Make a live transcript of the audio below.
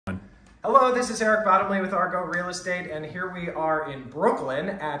Hello, this is Eric Bottomley with Argo Real Estate, and here we are in Brooklyn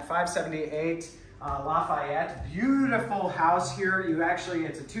at 578 Lafayette. Beautiful house here.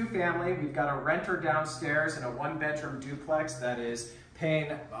 It's a two-family. We've got a renter downstairs and a one-bedroom duplex that is paying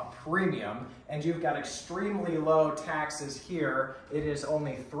a premium, and you've got extremely low taxes here. It is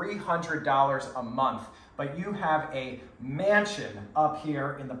only $300 a month, but you have a mansion up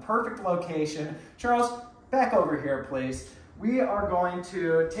here in the perfect location. Charles, back over here, please. We are going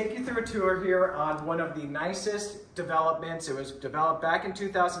to take you through a tour here on one of the nicest developments. It was developed back in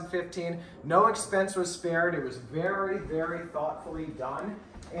 2015. No expense was spared. It was very, very thoughtfully done.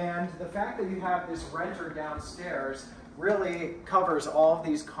 And the fact that you have this renter downstairs really covers all of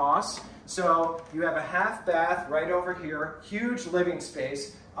these costs. So you have a half bath right over here, huge living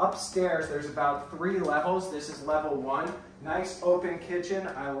space. Upstairs, there's about 3 levels. This is level 1. Nice open kitchen.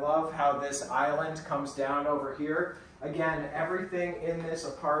 I love how this island comes down over here. Again, everything in this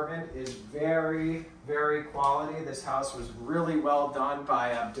apartment is very, very quality. This house was really well done by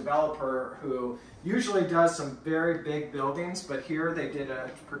a developer who usually does some very big buildings, but here they did a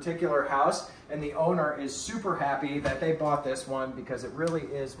particular house, and the owner is super happy that they bought this one because it really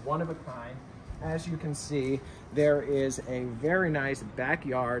is one of a kind. As you can see, there is a very nice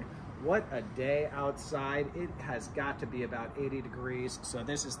backyard. What a day outside. It has got to be about 80 degrees, so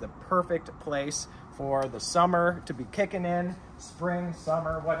this is the perfect place for the summer to be kicking in, spring,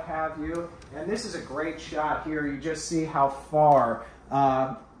 summer, what have you. And this is a great shot here. You just see how far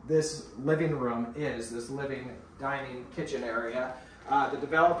this living room is, this living, dining, kitchen area. The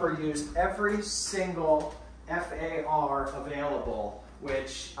developer used every single FAR available,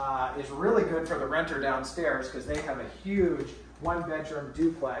 which is really good for the renter downstairs because they have a huge one-bedroom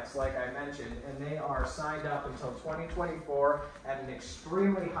duplex, like I mentioned, and they are signed up until 2024 at an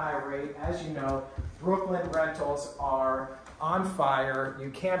extremely high rate. As you know, Brooklyn rentals are on fire. You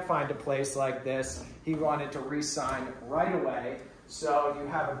can't find a place like this. He wanted to re-sign right away. So you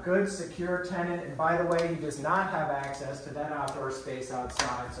have a good, secure tenant, and by the way, he does not have access to that outdoor space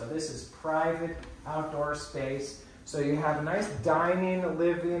outside, so this is private outdoor space. So you have a nice dining,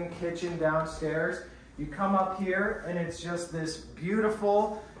 living, kitchen downstairs. You come up here and it's just this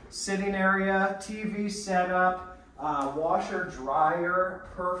beautiful sitting area, TV setup, washer, dryer,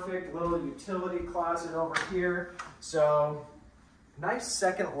 perfect little utility closet over here. So nice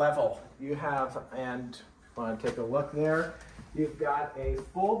second level you have, and want to take a look there. You've got a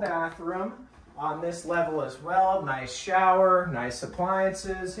full bathroom on this level as well. Nice shower, nice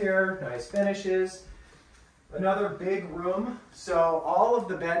appliances here, nice finishes. Another big room. So all of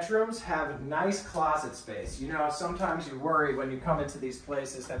the bedrooms have nice closet space. You know, sometimes you worry when you come into these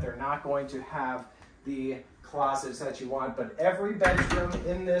places that they're not going to have the closets that you want, but every bedroom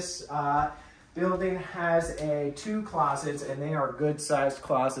in this building has 2 closets, and they are good sized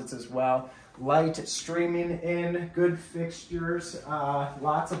closets as well. Light streaming in, good fixtures,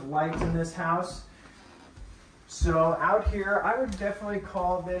 lots of light in this house. So out here, I would definitely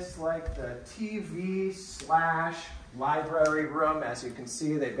call this like the TV/library room. As you can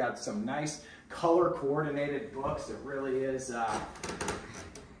see, they've got some nice color-coordinated books. It really is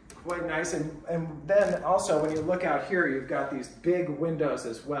quite nice. And then also, when you look out here, you've got these big windows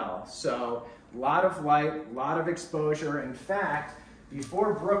as well. So a lot of light, a lot of exposure. In fact,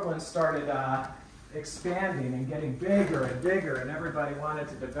 before Brooklyn started expanding and getting bigger and bigger, and everybody wanted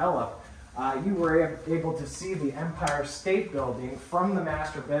to develop, you were able to see the Empire State Building from the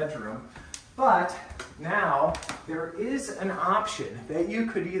master bedroom. But now there is an option that you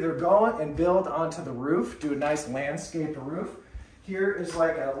could either go and build onto the roof, do a nice landscaped roof. Here is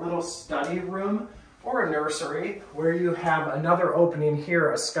like a little study room or a nursery where you have another opening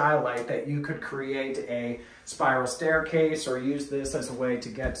here, a skylight, that you could create a spiral staircase or use this as a way to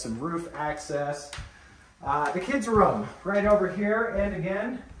get some roof access. The kids' room right over here, and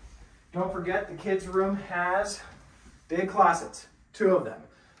again, don't forget, the kids' room has big closets, 2 of them.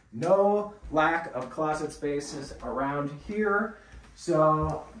 No lack of closet spaces around here.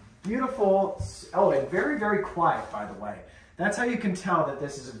 So beautiful. Oh, and very, very quiet, by the way. That's how you can tell that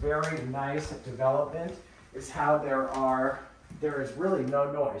this is a very nice development, is how there is really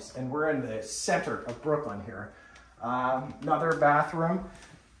no noise. And we're in the center of Brooklyn here. Another bathroom.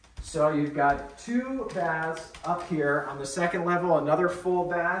 So you've got 2 baths up here on the second level, another full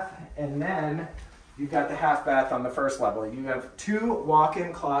bath, and then you've got the half bath on the first level. You have 2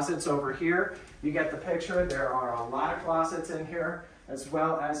 walk-in closets over here. You get the picture. There are a lot of closets in here, as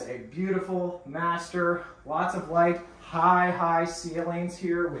well as a beautiful master, lots of light, high ceilings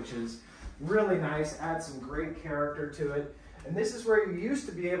here, which is really nice, adds some great character to it. And this is where you used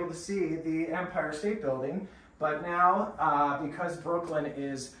to be able to see the Empire State Building, But now, because Brooklyn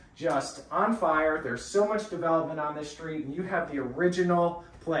is just on fire, there's so much development on this street, and you have the original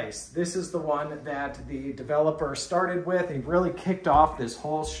place. This is the one that the developer started with. He really kicked off this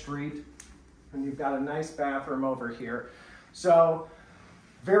whole street, and you've got a nice bathroom over here. So,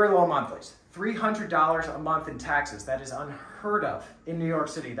 very low monthlies. $300 a month in taxes. That is unheard of in New York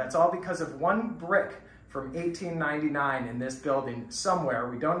City. That's all because of one brick from 1899 in this building somewhere.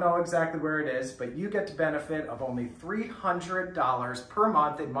 We don't know exactly where it is, but you get to benefit of only $300 per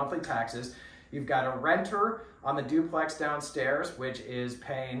month in monthly taxes. You've got a renter on the duplex downstairs, which is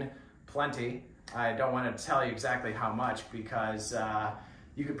paying plenty. I don't want to tell you exactly how much because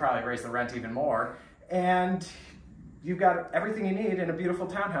you could probably raise the rent even more. And you've got everything you need in a beautiful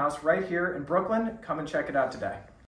townhouse right here in Brooklyn. Come and check it out today.